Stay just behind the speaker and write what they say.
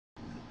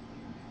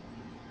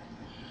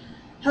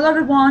Hello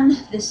everyone,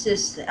 this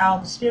is the Owl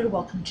of the Spirit.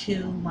 Welcome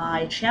to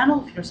my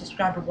channel. If you're a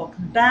subscriber,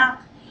 welcome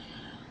back.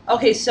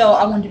 Okay, so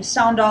I wanted to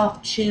sound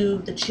off to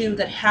the two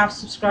that have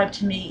subscribed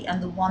to me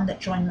and the one that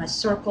joined my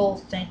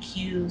circle. Thank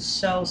you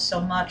so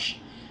much.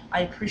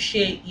 I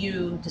appreciate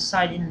you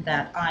deciding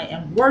that I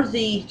am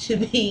worthy to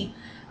be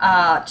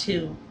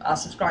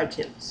subscribed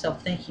to. So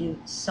thank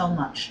you so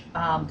much.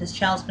 This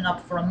channel's been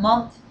up for a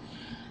month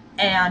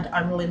and I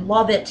really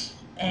love it,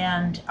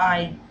 and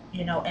I'm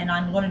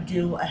going to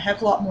do a heck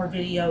of a lot more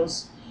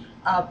videos.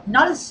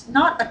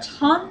 Not a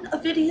ton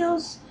of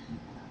videos,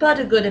 but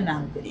a good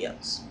amount of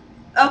videos.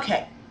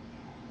 Okay,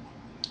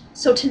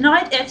 so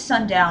tonight at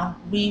sundown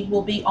we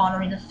will be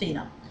honoring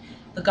Athena,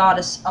 the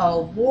goddess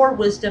of war,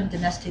 wisdom,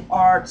 domestic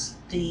arts,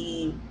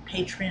 the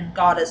patron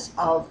goddess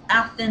of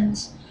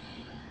Athens,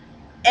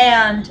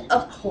 and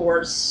of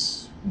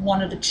course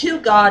one of the two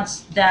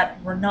gods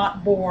that were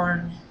not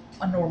born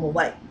a normal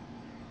way.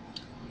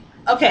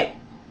 Okay,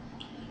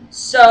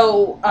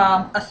 so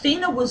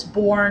Athena was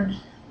born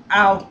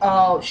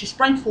she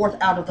sprang forth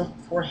out of the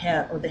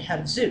forehead or the head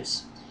of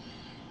Zeus.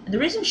 And the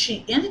reason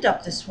she ended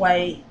up this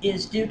way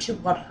is due to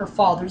what her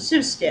father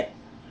Zeus did.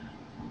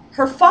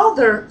 Her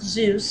father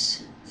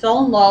Zeus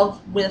fell in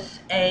love with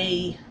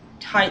a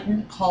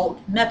titan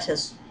called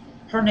Metis.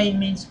 Her name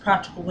means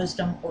practical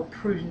wisdom or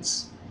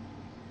prudence.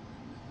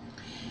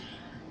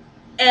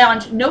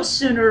 And no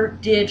sooner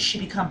did she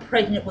become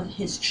pregnant with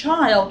his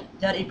child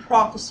that a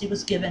prophecy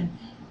was given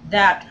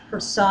that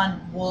her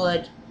son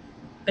would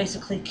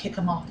basically kick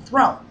him off the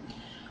throne.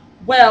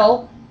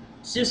 Well,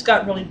 Zeus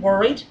got really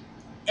worried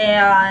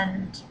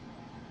and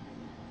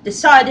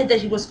decided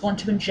that he was going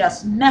to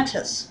ingest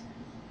Metis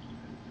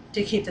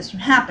to keep this from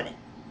happening.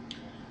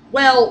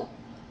 Well,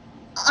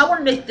 I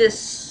want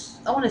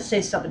to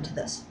say something to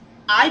this.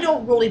 I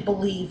don't really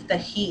believe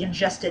that he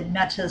ingested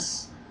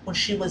Metis when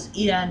she was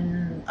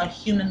in a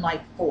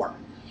human-like form.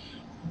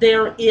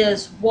 There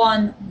is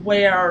one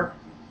where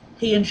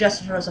he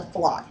ingested her as a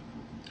fly.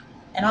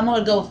 And I'm going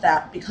to go with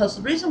that because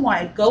the reason why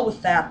I go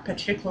with that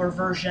particular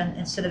version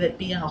instead of it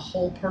being a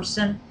whole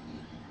person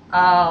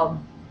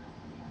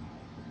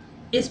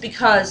is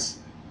because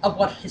of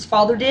what his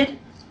father did,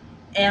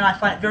 and I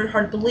find it very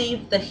hard to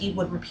believe that he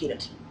would repeat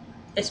it.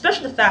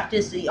 Especially the fact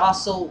is that he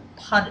also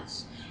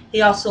punished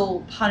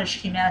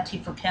humanity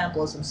for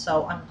cannibalism,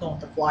 so I'm going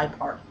with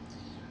the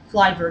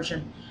fly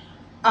version.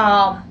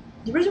 The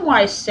reason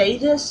why I say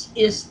this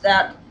is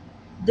that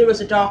there was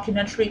a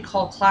documentary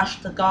called Clash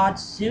of the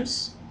Gods,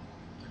 Zeus,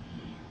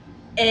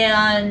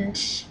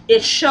 and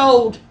it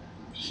showed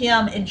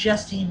him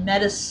ingesting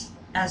Metis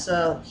as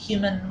a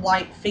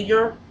human-like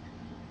figure,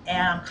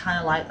 and I'm kind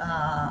of like,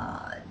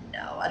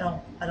 no, I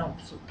don't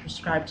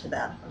prescribe to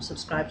that or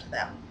subscribe to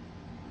that.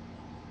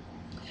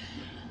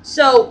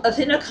 So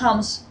Athena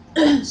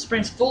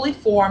springs fully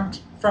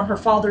formed from her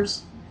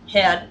father's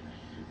head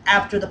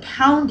after the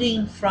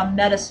pounding from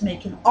Metis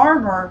making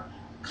armor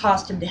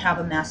caused him to have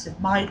a massive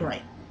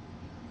migraine.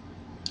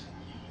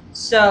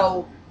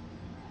 So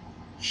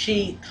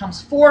she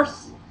comes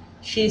forth,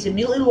 she's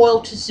immediately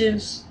loyal to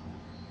Zeus,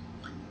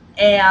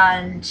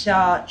 and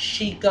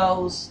she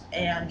goes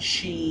and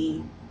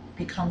she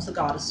becomes the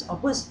goddess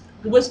of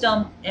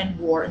wisdom and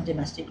war and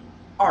domestic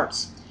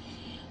arts.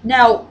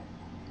 Now,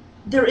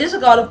 there is a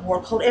god of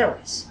war called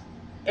Ares.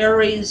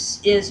 Ares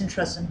is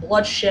interested in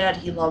bloodshed.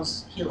 He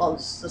loves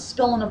the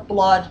spilling of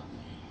blood,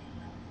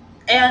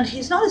 and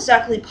he's not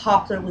exactly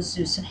popular with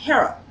Zeus and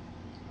Hera.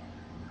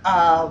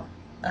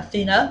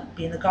 Athena,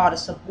 being the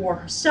goddess of war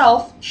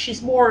herself,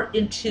 she's more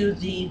into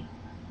the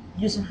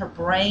using her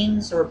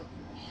brains, or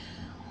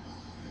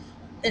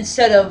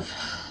instead of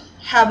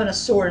having a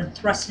sword and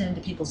thrusting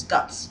into people's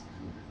guts.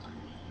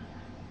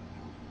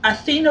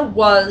 Athena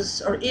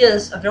was or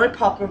is a very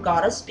popular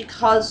goddess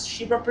because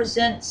she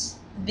represents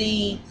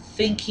the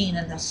thinking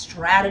and the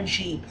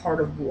strategy part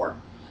of war,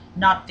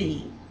 not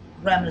the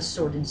ramming a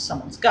sword into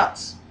someone's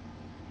guts.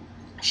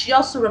 She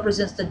also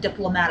represents the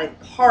diplomatic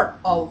part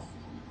of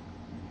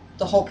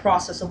the whole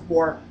process of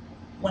war.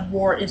 When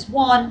war is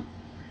won,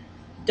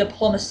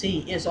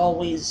 diplomacy is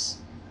always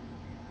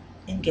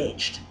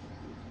engaged.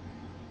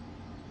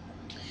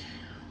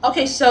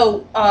 Okay,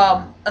 so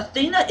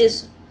Athena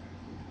is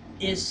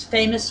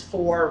famous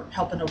for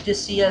helping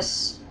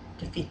Odysseus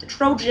defeat the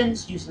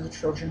Trojans using the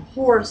Trojan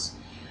horse,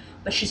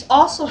 but she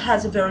also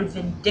has a very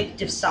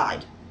vindictive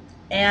side.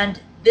 And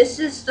this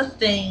is the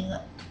thing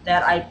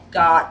that I've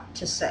got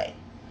to say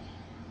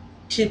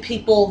to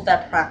people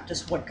that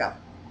practice Wicca.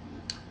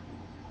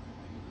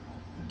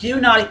 Do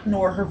not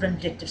ignore her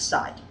vindictive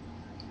side.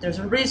 There's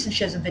a reason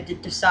she has a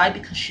vindictive side,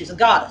 because she's a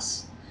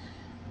goddess.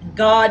 And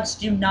gods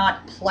do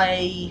not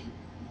play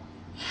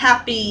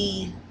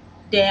happy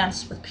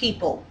dance with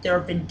people. They're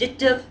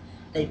vindictive.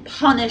 They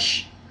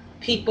punish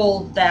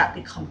people that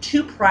become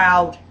too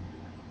proud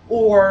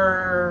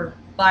or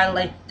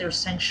violate their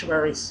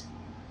sanctuaries.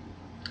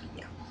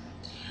 Yeah.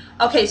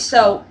 Okay,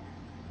 so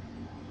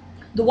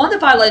the one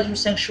that violated her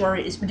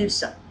sanctuary is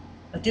Medusa.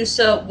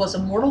 Medusa was a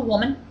mortal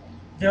woman,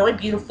 very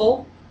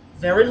beautiful,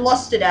 very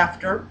lusted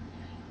after,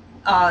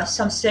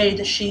 Some say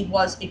that she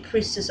was a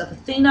priestess of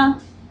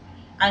Athena,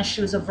 and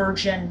she was a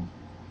virgin,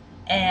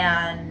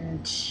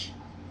 and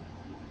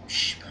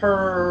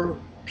her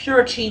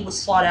purity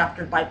was sought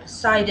after by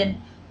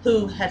Poseidon,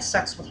 who had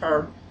sex with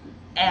her,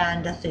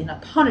 and Athena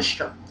punished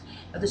her.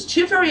 Now, there's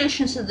two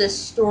variations of this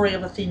story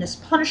of Athena's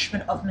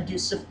punishment of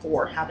Medusa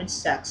for having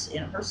sex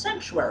in her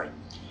sanctuary.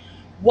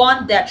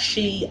 One, that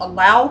she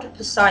allowed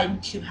Poseidon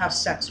to have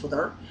sex with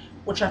her,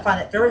 which I find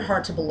it very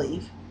hard to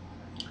believe.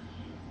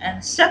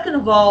 And second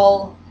of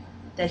all,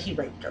 that he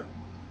raped her.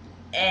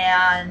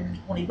 And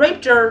when he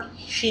raped her,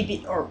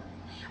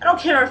 I don't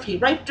care if he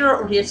raped her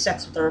or he had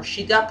sex with her.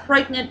 She got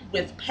pregnant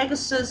with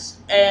Pegasus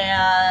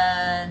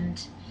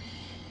and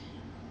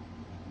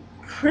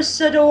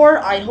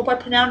Chrysador. I hope I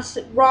pronounced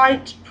it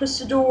right.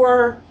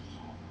 Chrysador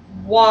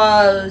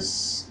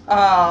was,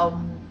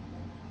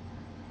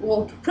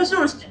 Chrysador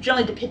was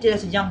generally depicted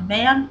as a young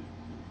man.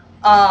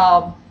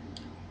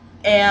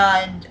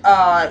 And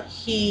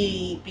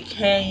he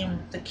became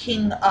the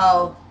king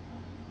of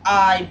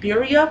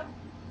Iberia.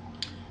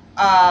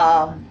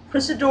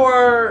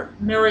 Chrysador,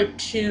 married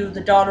to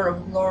the daughter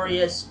of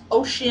glorious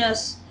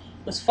Oceanus,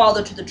 was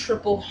father to the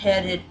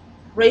triple-headed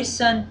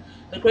Grayson,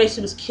 but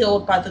Grayson was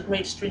killed by the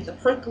great strength of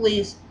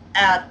Hercules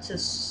at the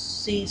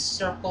sea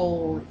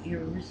circle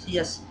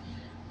Eurystheus.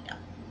 Yeah.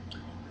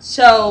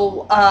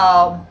 So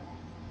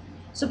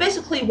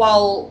basically,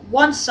 while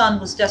one son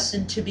was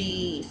destined to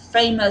be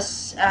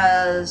famous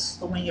as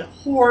the winged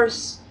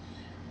horse,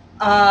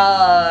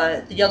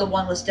 the other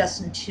one was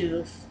destined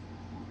to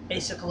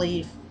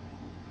basically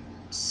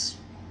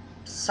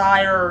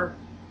sire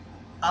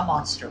a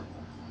monster.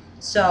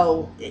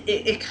 So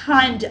it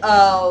kind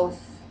of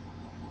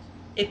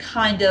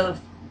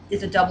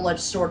is a double-edged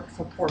sword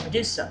for poor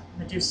Medusa.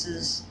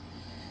 Medusa's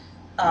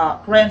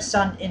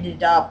grandson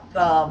ended up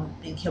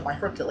being killed by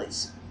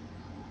Hercules.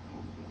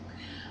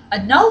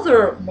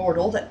 Another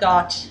mortal that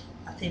got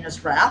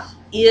Athena's wrath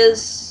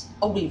is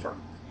a weaver.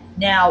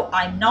 Now,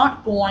 I'm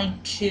not going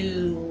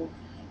to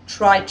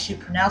try to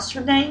pronounce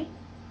her name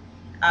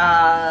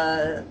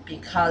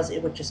because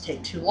it would just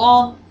take too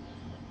long.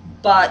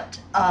 But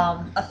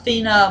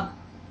Athena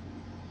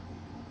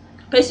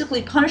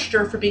basically punished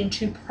her for being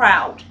too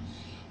proud.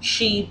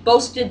 She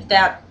boasted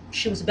that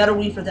she was a better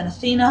weaver than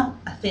Athena.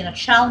 Athena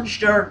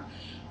challenged her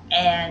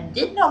and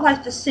did not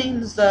like the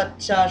seams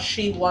that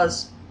she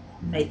was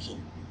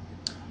making.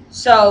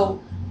 So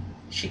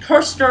she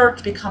cursed her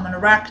to become an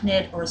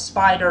arachnid or a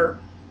spider,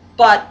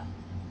 but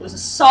it was a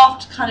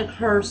soft kind of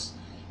curse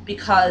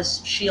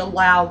because she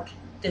allowed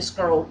this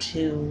girl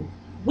to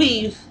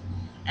weave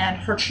and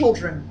her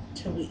children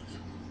to weave.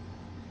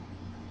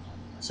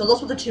 So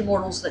those were the two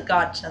mortals that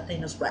got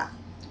Athena's wrath.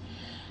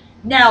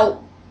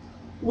 Now,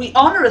 we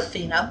honor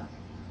Athena.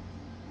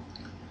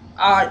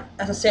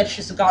 As I said,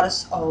 she's a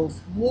goddess of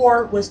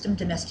war, wisdom,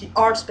 domestic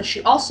arts, but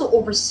she also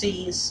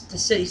oversees the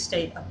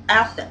city-state of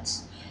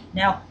Athens.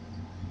 Now,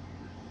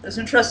 what's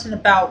interesting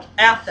about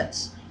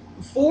Athens,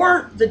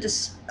 before the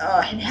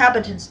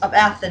inhabitants of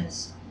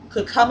Athens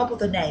could come up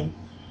with a name,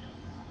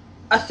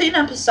 Athena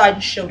and Poseidon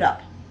showed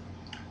up.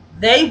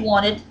 They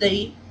wanted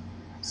the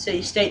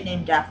city-state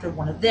named after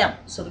one of them,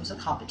 so there was a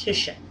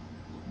competition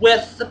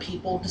with the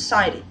people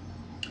deciding.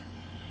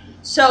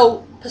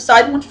 So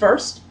Poseidon went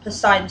first.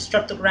 Poseidon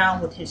struck the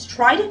ground with his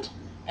trident,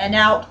 and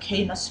out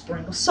came a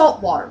spring of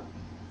salt water.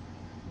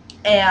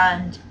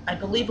 And I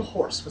believe a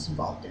horse was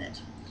involved in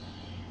it.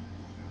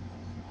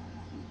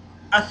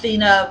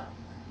 Athena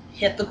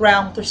hit the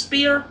ground with her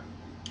spear,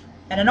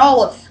 and an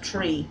olive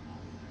tree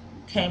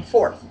came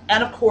forth.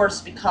 And of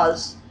course,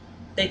 because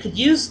they could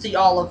use the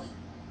olive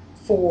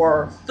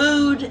for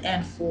food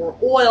and for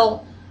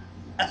oil,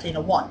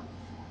 Athena won.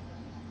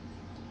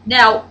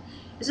 Now,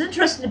 it's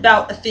interesting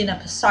about Athena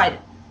and Poseidon.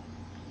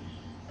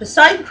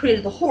 Poseidon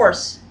created the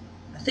horse,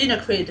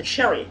 Athena created the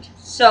chariot.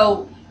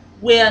 So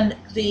when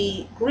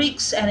the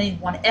Greeks and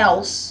anyone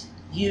else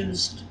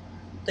used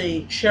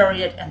the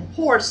chariot and the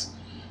horse,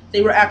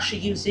 they were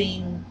actually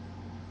using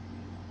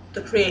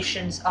the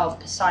creations of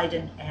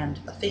Poseidon and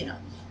Athena.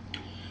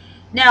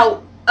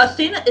 Now,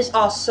 Athena is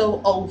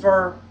also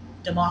over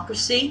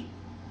democracy,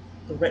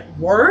 the written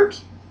word,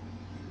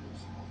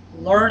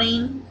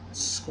 learning,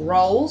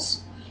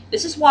 scrolls.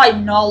 This is why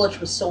knowledge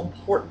was so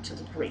important to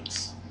the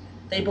Greeks.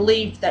 They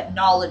believed that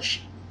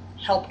knowledge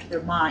helped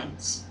their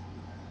minds.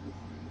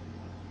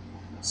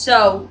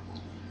 So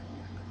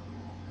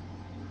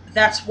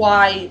that's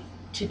why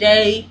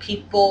today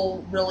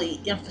people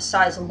really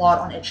emphasize a lot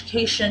on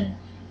education,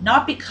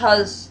 not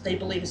because they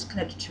believe it's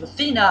connected to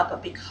Athena,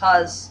 but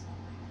because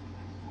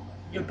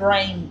your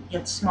brain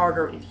gets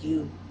smarter if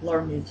you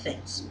learn new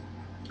things.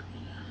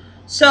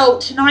 So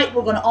tonight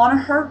we're going to honor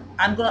her.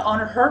 I'm going to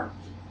honor her.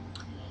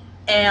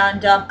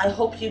 And I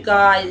hope you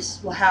guys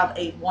will have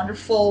a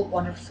wonderful,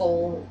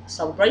 wonderful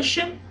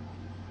celebration.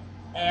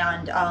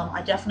 And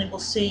I definitely will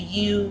see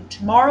you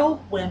tomorrow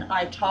when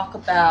I talk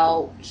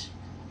about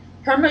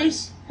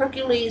Hermes,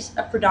 Hercules,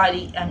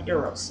 Aphrodite, and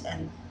Eros.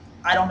 And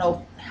I don't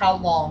know how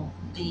long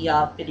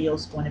the video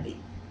is going to be.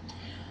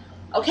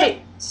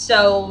 Okay,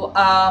 So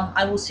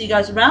I will see you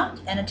guys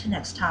around, and until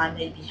next time,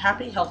 may you be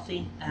happy,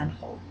 healthy, and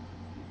whole.